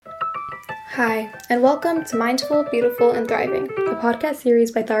Hi, and welcome to Mindful, Beautiful, and Thriving, a podcast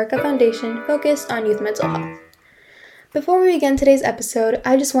series by Tharaka Foundation focused on youth mental health. Before we begin today's episode,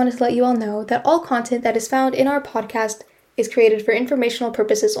 I just wanted to let you all know that all content that is found in our podcast is created for informational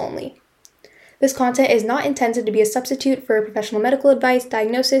purposes only. This content is not intended to be a substitute for professional medical advice,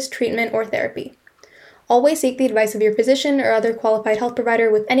 diagnosis, treatment, or therapy. Always seek the advice of your physician or other qualified health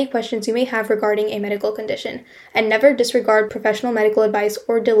provider with any questions you may have regarding a medical condition, and never disregard professional medical advice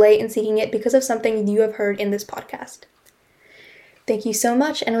or delay in seeking it because of something you have heard in this podcast. Thank you so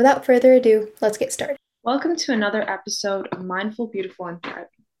much, and without further ado, let's get started. Welcome to another episode of Mindful, Beautiful, and Thriving.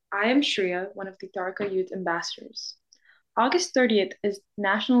 I am Shreya, one of the Tharaka Youth Ambassadors. August 30th is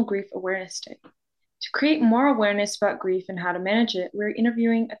National Grief Awareness Day. To create more awareness about grief and how to manage it, we're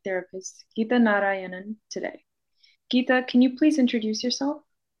interviewing a therapist, Geeta Narayanan, today. Geeta, can you please introduce yourself?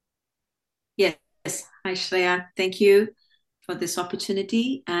 Yes. Hi, Shreya. Thank you for this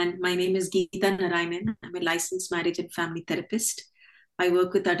opportunity. And my name is Geeta Narayanan. I'm a licensed marriage and family therapist. I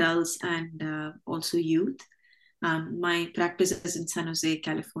work with adults and also youth. My practice is in San Jose,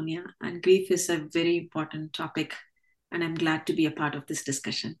 California, and grief is a very important topic, and I'm glad to be a part of this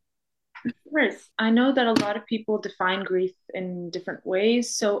discussion. Of course. I know that a lot of people define grief in different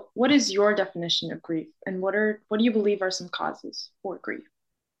ways. So, what is your definition of grief, and what do you believe are some causes for grief?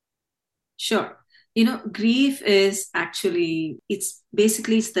 Sure. Grief is actually, it's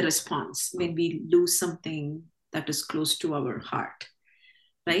the response when we lose something that is close to our heart,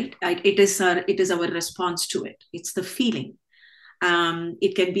 right? It is our response to it. It's the feeling.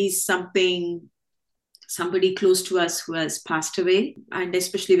 It can be somebody close to us who has passed away, and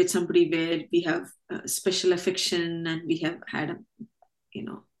especially with somebody where we have special affection and we have had a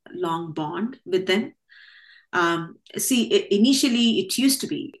long bond with them. Initially it used to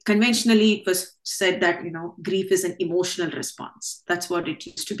be conventionally, it was said that grief is an emotional response. That's what it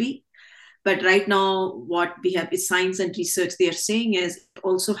used to be. But right now, what we have is science and research. They are saying is it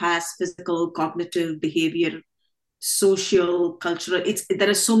also has physical, cognitive, behavior, social, cultural. There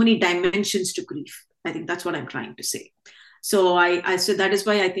are so many dimensions to grief. I think that's what I'm trying to say. So that is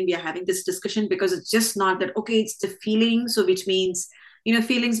why I think we are having this discussion, because it's just not that, okay, it's the feeling. So which means,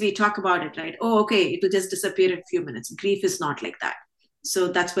 feelings, we talk about it, right? Oh, okay, it will just disappear in a few minutes. Grief is not like that. So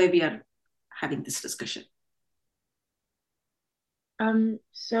that's why we are having this discussion.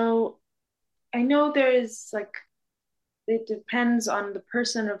 So I know it depends on the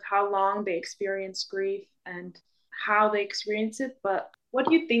person of how long they experience grief and how they experience it, but what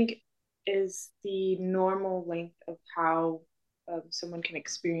do you think is the normal length of how someone can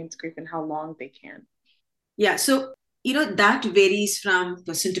experience grief and how long they can? Yeah. So, that varies from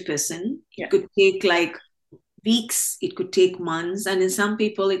person to person. Yeah. It could take like weeks, it could take months, and in some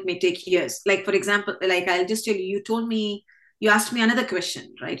people, it may take years. Like, for example, like I'll just tell you, you asked me another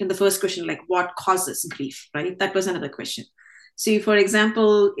question, right? In the first question, like what causes grief, right? That was another question. So, for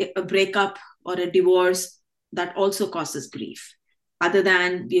example, a breakup or a divorce, that also causes grief, other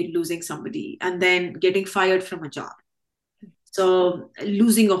than we're losing somebody, and then getting fired from a job. So,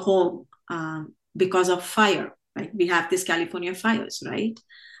 losing a home because of fire, right? We have these California fires, right?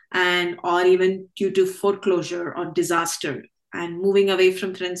 And or even due to foreclosure or disaster, and moving away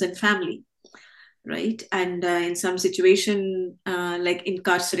from friends and family, right? And in some situation, like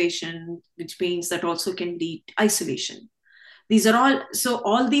incarceration, which means that also can lead to isolation. These are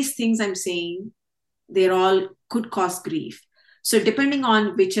all these things I'm saying, they're all could cause grief. So depending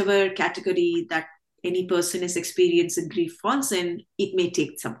on whichever category that any person is experiencing grief falls in, it may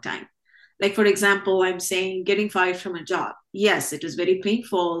take some time. Like, for example, I'm saying getting fired from a job. Yes, it is very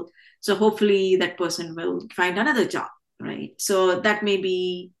painful. So hopefully that person will find another job, right? So that may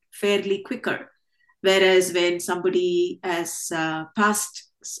be fairly quicker. Whereas when somebody has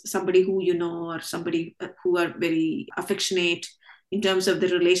passed, somebody who or somebody who are very affectionate in terms of the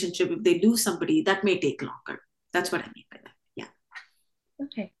relationship, if they lose somebody, that may take longer. That's what I mean by that. Yeah.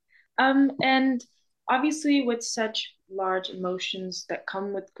 Okay. And obviously, with such large emotions that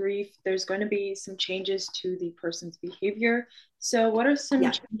come with grief, there's going to be some changes to the person's behavior. So, what are some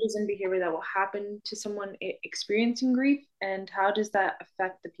Yeah. changes in behavior that will happen to someone experiencing grief, and how does that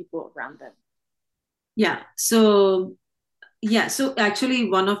affect the people around them? Yeah. So actually,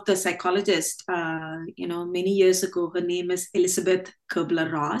 one of the psychologists, many years ago, her name is Elizabeth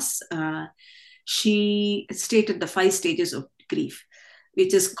Kubler-Ross. She stated the 5 stages of grief,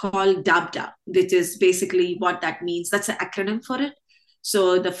 which is called DABDA, which is basically what that means. That's an acronym for it.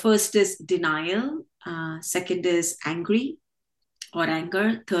 So the first is denial, second is angry or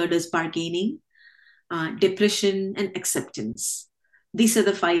anger, third is bargaining, depression, and acceptance. These are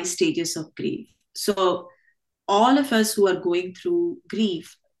the 5 stages of grief. So all of us who are going through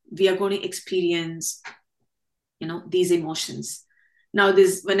grief, we are going to experience, these emotions. Now,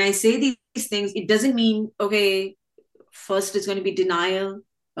 when I say these things, it doesn't mean, okay, first it's going to be denial.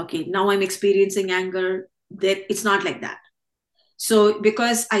 Okay, now I'm experiencing anger. That it's not like that. So,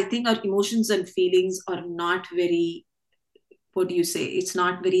 because I think our emotions and feelings are not very, what do you say? It's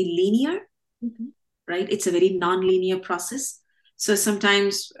not very linear, right? It's a very non-linear process. So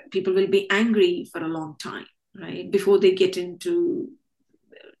sometimes people will be angry for a long time, right? Before they get into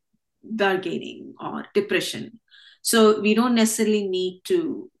bargaining or depression. So we don't necessarily need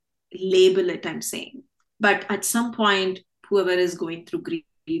to label it, I'm saying. But at some point, whoever is going through grief,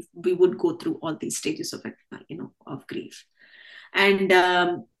 we would go through all these stages of, of grief. And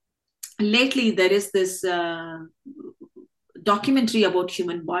lately, there is this documentary about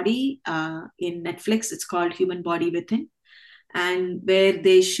human body in Netflix. It's called Human Body Within, and where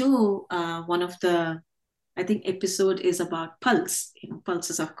they show one of the, I think, episode is about pulse.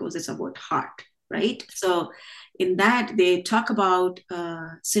 Pulses, of course, it's about heart, right? So in that, they talk about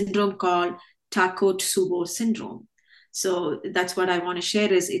a syndrome called Takotsubo syndrome. So that's what I want to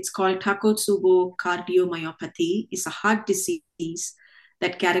share is it's called Takotsubo cardiomyopathy. It's a heart disease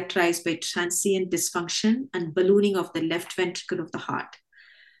that characterized by transient dysfunction and ballooning of the left ventricle of the heart.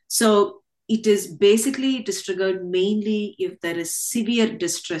 So it is triggered mainly if there is severe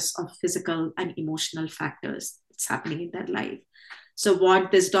distress of physical and emotional factors that's happening in their life. So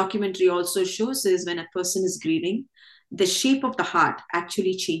what this documentary also shows is when a person is grieving, the shape of the heart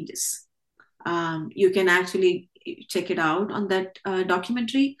actually changes. You can actually check it out on that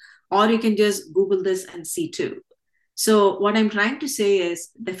documentary, or you can just Google this and see too. So what I'm trying to say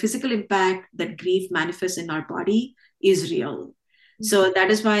is the physical impact that grief manifests in our body is real. So that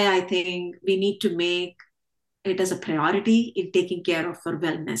is why I think we need to make it as a priority in taking care of our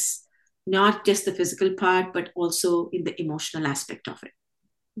wellness, not just the physical part, but also in the emotional aspect of it.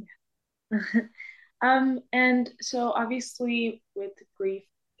 Yeah. And so obviously with grief,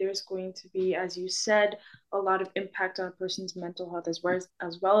 there's going to be, as you said, a lot of impact on a person's mental health as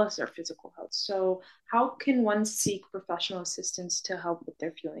well as their physical health. So how can one seek professional assistance to help with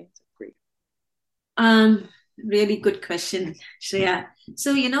their feelings of grief? Really good question, Shreya.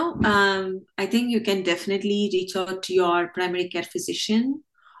 So, I think you can definitely reach out to your primary care physician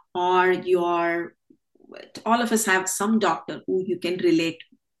or all of us have some doctor who you can relate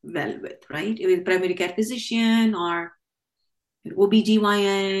well with, right? With primary care physician or your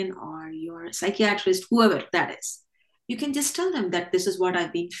OBGYN or your psychiatrist, whoever that is. You can just tell them that this is what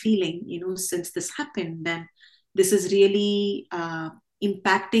I've been feeling, since this happened. And this is really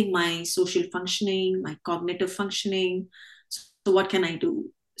impacting my social functioning, my cognitive functioning. So what can I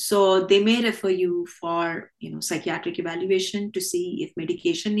do? So they may refer you for, psychiatric evaluation to see if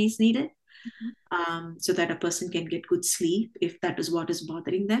medication is needed, so that a person can get good sleep if that is what is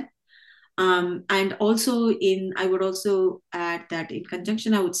bothering them. And also I would also add that in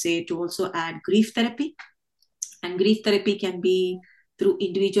conjunction, I would say to also add grief therapy. And grief therapy can be through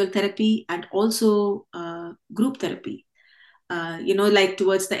individual therapy and also group therapy. Like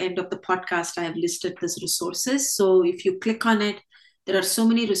towards the end of the podcast, I have listed these resources. So if you click on it, there are so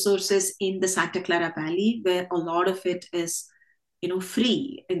many resources in the Santa Clara Valley where a lot of it is,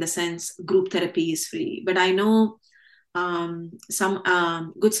 free, in the sense group therapy is free. But I know some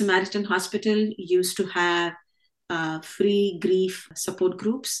Good Samaritan Hospital used to have free grief support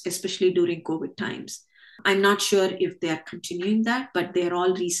groups, especially during COVID times. I'm not sure if they are continuing that, but they're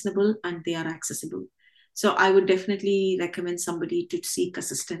all reasonable and they are accessible. So I would definitely recommend somebody to seek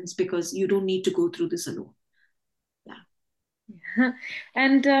assistance because you don't need to go through this alone. Yeah.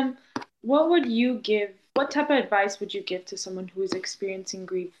 And what type of advice would you give to someone who is experiencing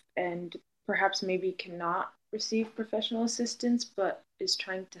grief and perhaps maybe cannot receive professional assistance, but is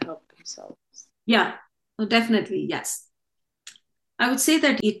trying to help themselves? Yeah, well, definitely, yes. I would say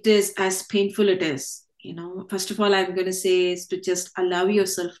that it is as painful it is. First of all, I'm going to say is to just allow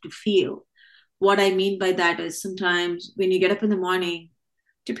yourself to feel. What I mean by that is sometimes when you get up in the morning,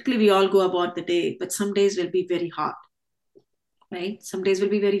 typically we all go about the day, but some days will be very hard, right? Some days will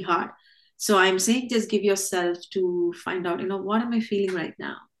be very hard. So I'm saying just give yourself to find out, what am I feeling right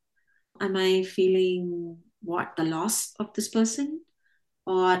now? Am I feeling the loss of this person?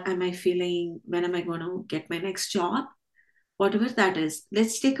 Or am I feeling, when am I going to get my next job? Whatever that is,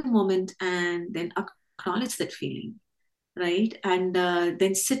 let's take a moment and then acknowledge that feeling, right? And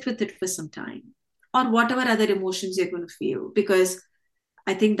then sit with it for some time, or whatever other emotions you're going to feel, because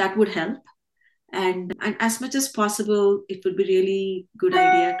I think that would help. And as much as possible, it would be really good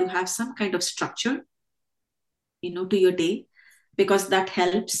idea to have some kind of structure, to your day, because that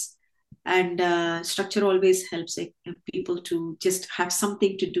helps. And structure always helps people to just have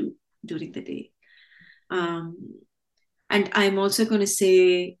something to do during the day. And I'm also going to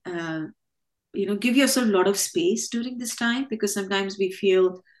say, give yourself a lot of space during this time, because sometimes we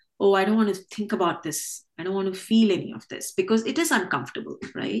feel, oh, I don't want to think about this. I don't want to feel any of this, because it is uncomfortable,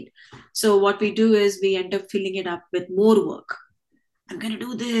 right? So what we do is we end up filling it up with more work. I'm going to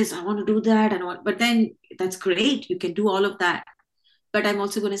do this. I want to do that. But then that's great. You can do all of that. But I'm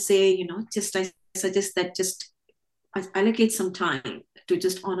also going to say, I suggest that just allocate some time to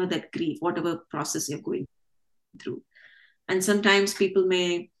just honor that grief, whatever process you're going through. And sometimes people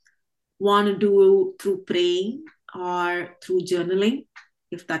may want to do through praying or through journaling,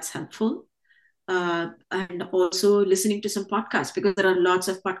 if that's helpful. And also listening to some podcasts, because there are lots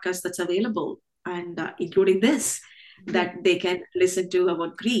of podcasts that's available, and including this, that they can listen to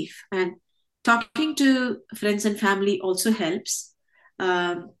about grief. And talking to friends and family also helps.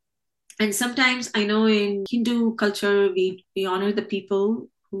 And sometimes I know in Hindu culture, we honor the people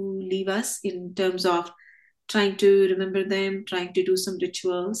who leave us in terms of trying to remember them, trying to do some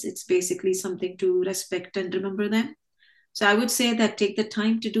rituals. It's basically something to respect and remember them. So I would say that take the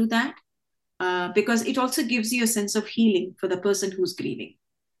time to do that, because it also gives you a sense of healing for the person who's grieving.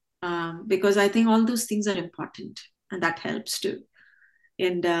 Because I think all those things are important, and that helps too.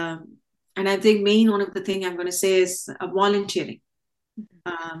 And I think one of the thing I'm going to say is volunteering.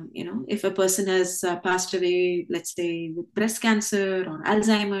 If a person has passed away, let's say with breast cancer or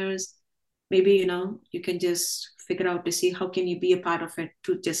Alzheimer's, maybe, you can just figure out to see how can you be a part of it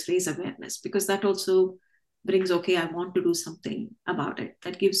to just raise awareness, because that also brings, okay, I want to do something about it.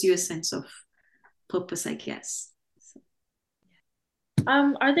 That gives you a sense of purpose, I guess. So.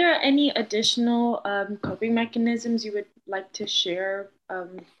 Are there any additional coping mechanisms you would like to share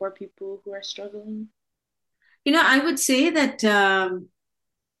for people who are struggling? I would say that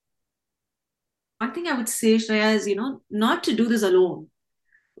one thing I would say, Shreya, is, not to do this alone.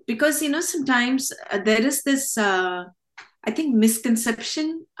 Because, sometimes there is this, I think,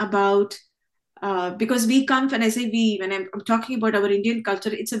 misconception about, because we come, when I say we, when I'm talking about our Indian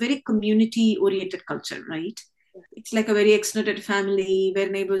culture, it's a very community-oriented culture, right? It's like a very extended family where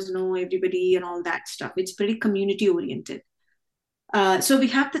neighbors know everybody and all that stuff. It's pretty community-oriented. So we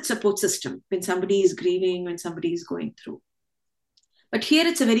have that support system when somebody is grieving, when somebody is going through. But here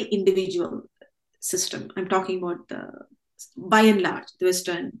it's a very individual system. I'm talking about by and large, the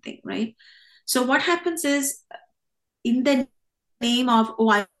Western thing, right? So what happens is, in the name of,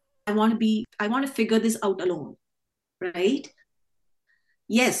 oh, I want to figure this out alone, right?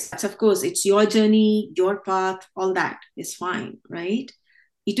 Yes, of course, it's your journey, your path, all that is fine, right?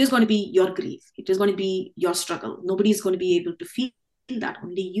 It is going to be your grief. It is going to be your struggle. Nobody is going to be able to feel that.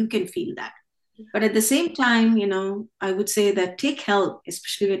 Only you can feel that. But at the same time, I would say that take help,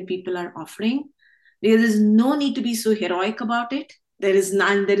 especially when people are offering. There is no need to be so heroic about it. There is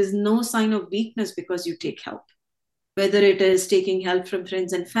no sign of weakness because you take help. Whether it is taking help from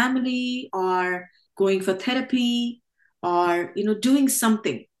friends and family, or going for therapy, or doing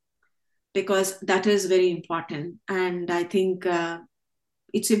something, because that is very important. And I think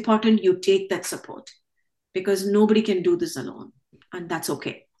it's important you take that support, because nobody can do this alone, and that's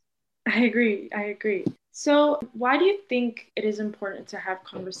okay. I agree. So why do you think it is important to have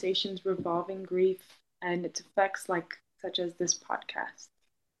conversations revolving grief and its effects, such as this podcast?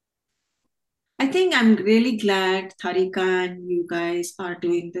 I think I'm really glad Tharika and you guys are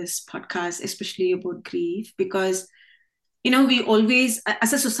doing this podcast, especially about grief, because we always,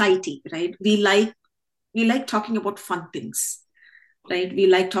 as a society, right, we like talking about fun things, right? We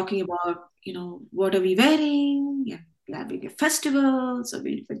like talking about, what are we wearing? Yeah, we'll have a festival, so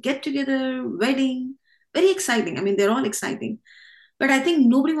we'll get together, wedding, very exciting. I mean, they're all exciting, but I think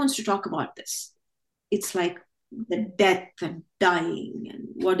nobody wants to talk about this. It's like the death and dying, and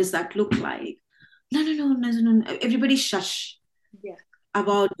what does that look like? No. Everybody shush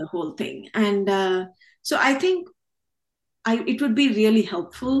about the whole thing. And so I think it would be really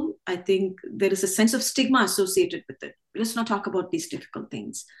helpful. I think there is a sense of stigma associated with it. Let's not talk about these difficult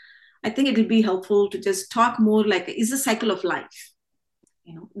things. I think it will be helpful to just talk more like, it's a cycle of life.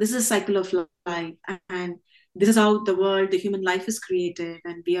 This is a cycle of life, and this is how the human life is created,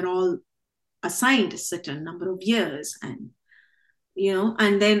 and we are all assigned a certain number of years. And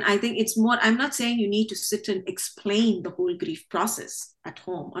then I think it's more, I'm not saying you need to sit and explain the whole grief process at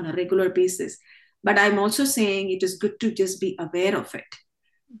home on a regular basis, but I'm also saying it is good to just be aware of it,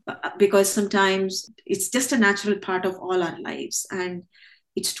 because sometimes it's just a natural part of all our lives, and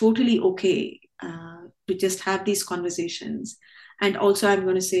it's totally okay to just have these conversations. And also I'm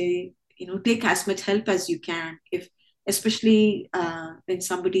going to say, take as much help as you can. If especially when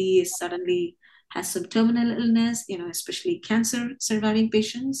somebody is suddenly has some terminal illness, especially cancer surviving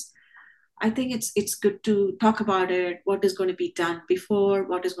patients. I think it's good to talk about it, what is going to be done before,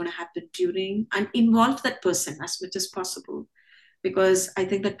 what is going to happen during, and involve that person as much as possible, because I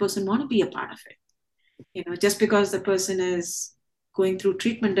think that person want to be a part of it. Just because the person is going through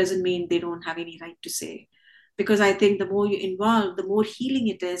treatment doesn't mean they don't have any right to say. Because I think the more you involve, the more healing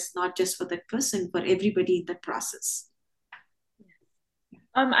it is, not just for that person, for everybody in that process.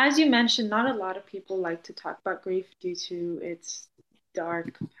 As you mentioned, not a lot of people like to talk about grief due to its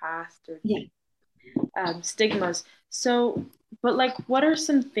dark past or Yeah. stigmas. So, but like, what are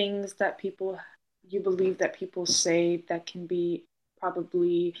some things that you believe that people say that can be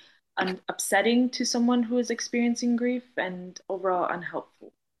probably upsetting to someone who is experiencing grief and overall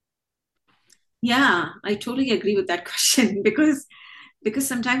unhelpful? Yeah, I totally agree with that question because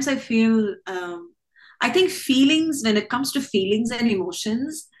sometimes I feel I think feelings, when it comes to feelings and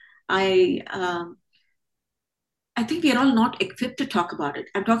emotions, I I think we are all not equipped to talk about it.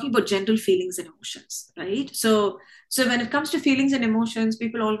 I'm talking about general feelings and emotions, right? So when it comes to feelings and emotions,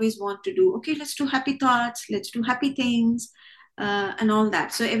 people always want to do, okay, let's do happy thoughts, let's do happy things, and all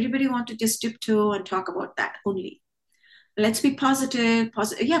that. So everybody want to just tiptoe and talk about that only. Let's be positive.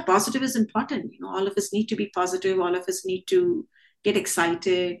 Yeah, positive is important. All of us need to be positive. All of us need to get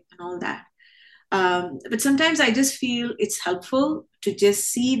excited and all that. But sometimes I just feel it's helpful to just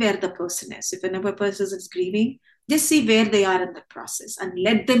see where the person is. If another person is grieving, just see where they are in the process and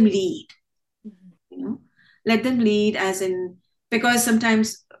let them lead. You know, let them lead, as in, because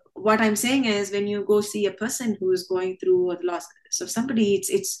sometimes what I'm saying is, when you go see a person who is going through a loss of somebody,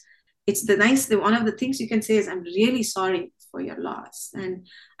 it's one of the things you can say is, I'm really sorry for your loss, and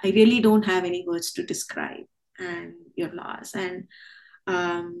I really don't have any words to describe and your loss, and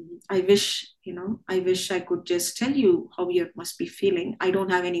I wish I could just tell you how you must be feeling. I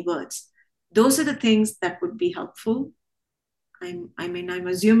don't have any words. Those are the things that would be helpful. I'm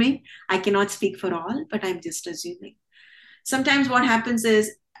assuming. I cannot speak for all, but I'm just assuming. Sometimes what happens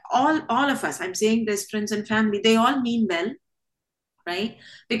is, all of us, I'm saying this, friends and family, they all mean well, right?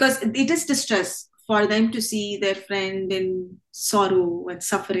 Because it is distress for them to see their friend in sorrow and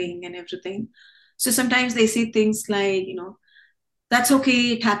suffering and everything. So sometimes they say things like, that's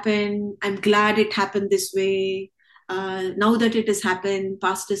okay, it happened. I'm glad it happened this way. Now that it has happened,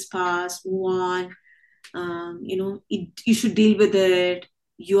 past is past, move on. You should deal with it.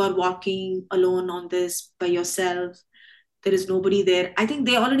 You are walking alone on this by yourself. There is nobody there. I think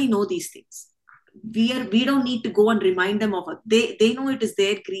they already know these things. We don't need to go and remind them of it. They know it is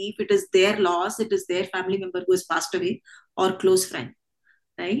their grief, it is their loss, it is their family member who has passed away, or close friend,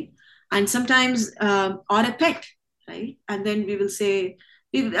 right? And sometimes, or a pet, right? And then we will say,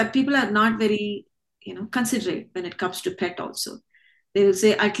 people are not very, considerate when it comes to pet also. They will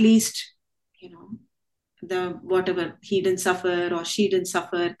say, at least, you know, the whatever, he didn't suffer or she didn't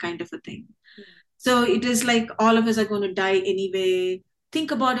suffer, kind of a thing. So it is like, all of us are going to die anyway.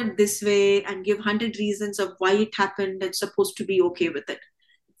 Think about it this way and give 100 reasons of why it happened and supposed to be okay with it.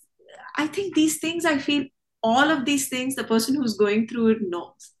 I think these things, I feel all of these things, the person who's going through it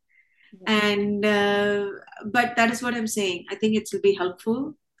knows. And but that is what I'm saying. I think it will be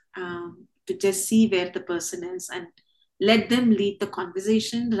helpful to just see where the person is and let them lead the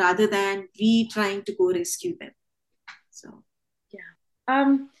conversation rather than we trying to go rescue them. So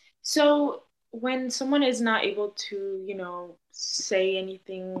Yeah. So when someone is not able to, say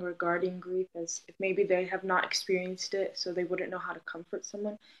anything regarding grief, as if maybe they have not experienced it, so they wouldn't know how to comfort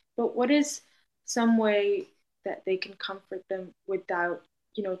someone, but what is some way that they can comfort them without,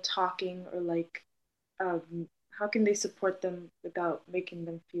 talking, or like, how can they support them without making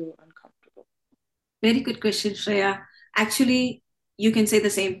them feel uncomfortable? very good question, Shreya. Actually, you can say the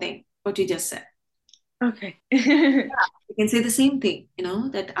same thing, what you just said. Okay. You can say the same thing,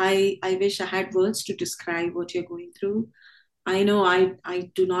 that I wish I had words to describe what you're going through. I know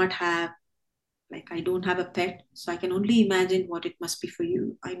I do not have, like, I don't have a pet, so I can only imagine what it must be for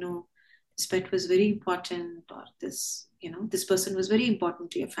you. I know this pet was very important, or this person was very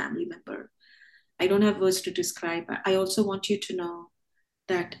important to your family member. I don't have words to describe. I also want you to know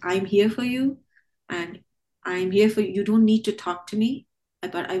that I'm here for you, and I'm here for you. You don't need to talk to me,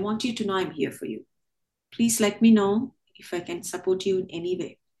 but I want you to know I'm here for you. Please let me know if I can support you in any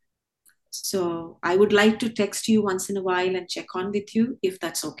way. So I would like to text you once in a while and check on with you, if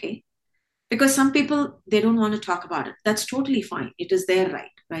that's okay. Because some people, they don't want to talk about it. That's totally fine. It is their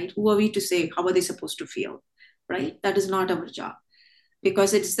right? Who are we to say how are they supposed to feel, right? That is not our job,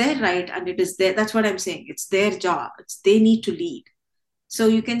 because it's their right, and it is their, that's what I'm saying. It's their job. They need to lead. So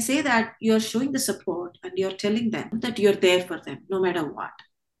you can say that you're showing the support and you're telling them that you're there for them no matter what.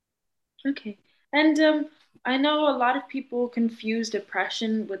 Okay. And I know a lot of people confuse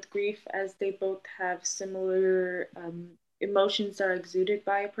depression with grief as they both have similar emotions that are exuded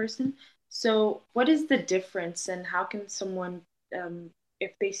by a person. So, what is the difference, and how can someone,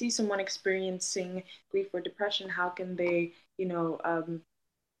 if they see someone experiencing grief or depression, how can they,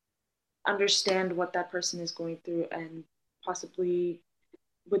 understand what that person is going through and possibly,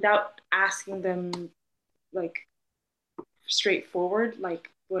 without asking them like straightforward, like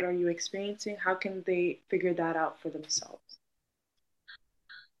what are you experiencing? How can they figure that out for themselves?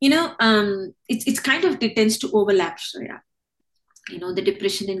 It's kind of it tends to overlap, Shreya. The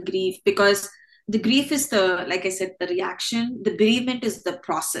depression and grief, because the grief is the, like I said, the reaction. The bereavement is the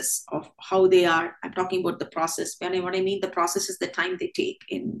process of how they are. I'm talking about the process. And what I mean, the process is the time they take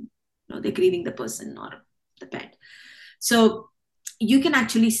in, they're grieving the person or the pet. So you can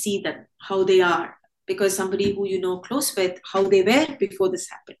actually see that how they are, because somebody who close with, how they were before this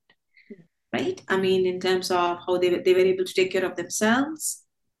happened, right? I mean, in terms of how they were able to take care of themselves,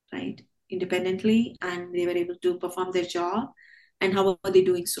 right, independently, and they were able to perform their job, and how are they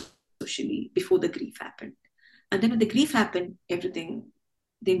doing socially before the grief happened. And then when the grief happened, everything,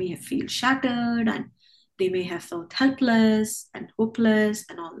 they may have feel shattered, and they may have felt helpless and hopeless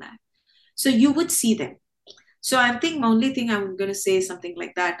and all that. So you would see them. So I think my only thing I'm going to say something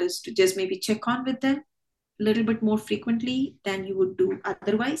like that is to just maybe check on with them a little bit more frequently than you would do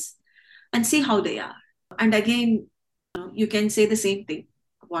otherwise, and see how they are. And again, you can say the same thing,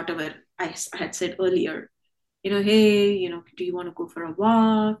 whatever I had said earlier. Hey, do you want to go for a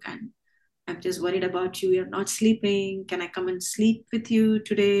walk? And I'm just worried about you. You're not sleeping. Can I come and sleep with you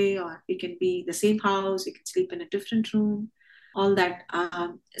today? Or we can be the same house. You can sleep in a different room. All that.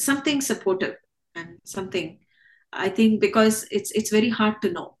 Something supportive and something. I think because it's very hard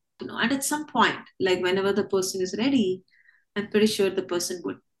to know. And at some point, like whenever the person is ready, I'm pretty sure the person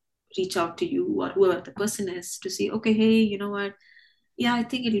would reach out to you or whoever the person is to say, okay, hey, you know what? Yeah, I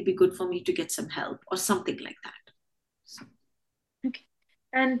think it'll be good for me to get some help or something like that. So, Okay.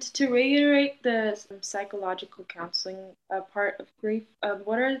 And to reiterate the psychological counseling part of grief,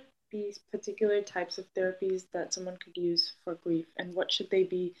 what are these particular types of therapies that someone could use for grief, and what should they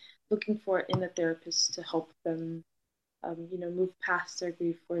be looking for in a therapist to help them, move past their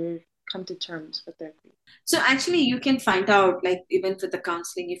grief or come to terms with their grief? so actually, you can find out, like even with the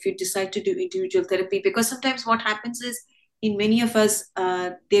counseling, if you decide to do individual therapy, because sometimes what happens is, in many of us,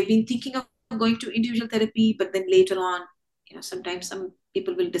 they've been thinking of going to individual therapy, but then later on, sometimes some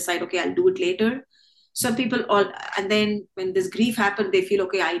people will decide, okay, I'll do it later. Some people all, and then when this grief happened, they feel,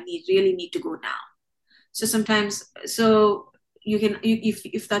 okay, really need to go now. So sometimes, so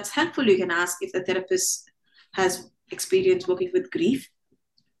if that's helpful, you can ask if the therapist has experience working with grief,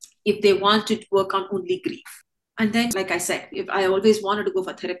 if they want to work on only grief. And then, like I said, if I always wanted to go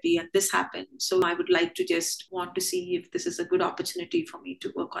for therapy and this happened, so I would like to just want to see if this is a good opportunity for me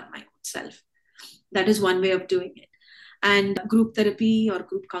to work on my own self. That is one way of doing it. And group therapy or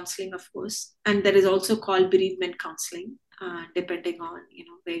group counseling, of course. And there is also called bereavement counseling, depending on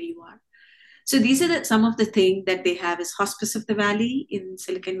where you are. So these are some of the things that they have is Hospice of the Valley in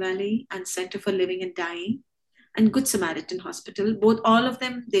Silicon Valley and Center for Living and Dying and Good Samaritan Hospital. Both, all of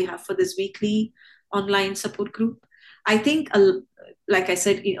them, they have for this weekly online support group. I think, like I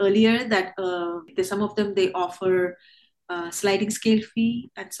said earlier, that some of them, they offer sliding scale fee,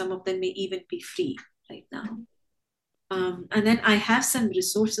 and some of them may even be free right now. And then I have some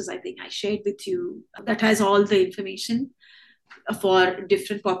resources I think I shared with you that has all the information for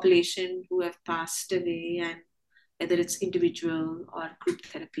different population who have passed away, and whether it's individual or group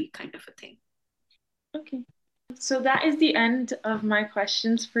therapy kind of a thing. Okay. So that is the end of my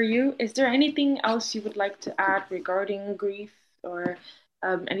questions for you. Is there anything else you would like to add regarding grief, or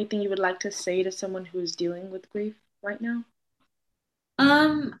anything you would like to say to someone who is dealing with grief right now?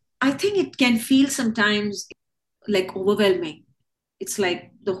 I think it can feel sometimes like overwhelming. It's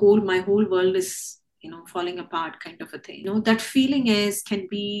like my whole world is falling apart kind of a thing. That feeling can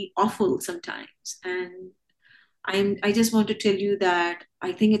be awful sometimes, and I just want to tell you that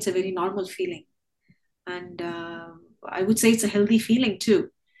I think it's a very normal feeling, and I would say it's a healthy feeling too,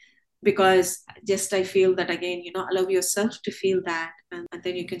 because just I feel that again, allow yourself to feel that, and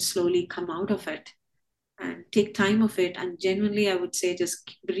then you can slowly come out of it and take time of it, and genuinely I would say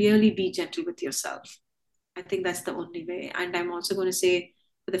just really be gentle with yourself. I think that's the only way. And I'm also going to say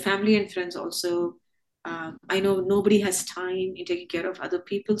for the family and friends also, I know nobody has time in taking care of other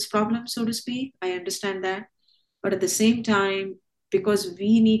people's problems, so to speak. I understand that. But at the same time, because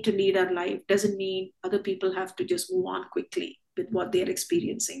we need to lead our life doesn't mean other people have to just move on quickly. with what they're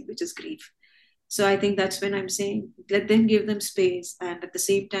experiencing, which is grief. So I think that's when I'm saying, let them give them space. And at the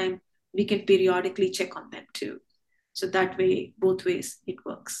same time, we can periodically check on them too. So that way, both ways, it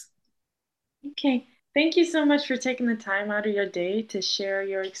works. Okay. Thank you so much for taking the time out of your day to share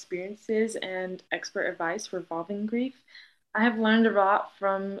your experiences and expert advice for resolving grief. I have learned a lot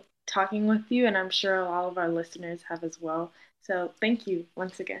from talking with you, and I'm sure all of our listeners have as well. So thank you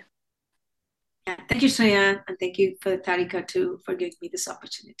once again. Yeah, thank you, Shreya, and thank you for Tarika too for giving me this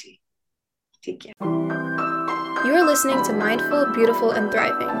opportunity. Take care. You are listening to Mindful, Beautiful, and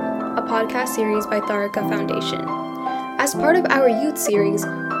Thriving, a podcast series by Tharaka Foundation. As part of our youth series,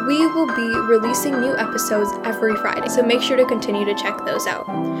 we will be releasing new episodes every Friday, so make sure to continue to check those out.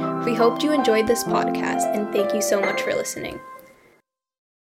 We hope you enjoyed this podcast, and thank you so much for listening.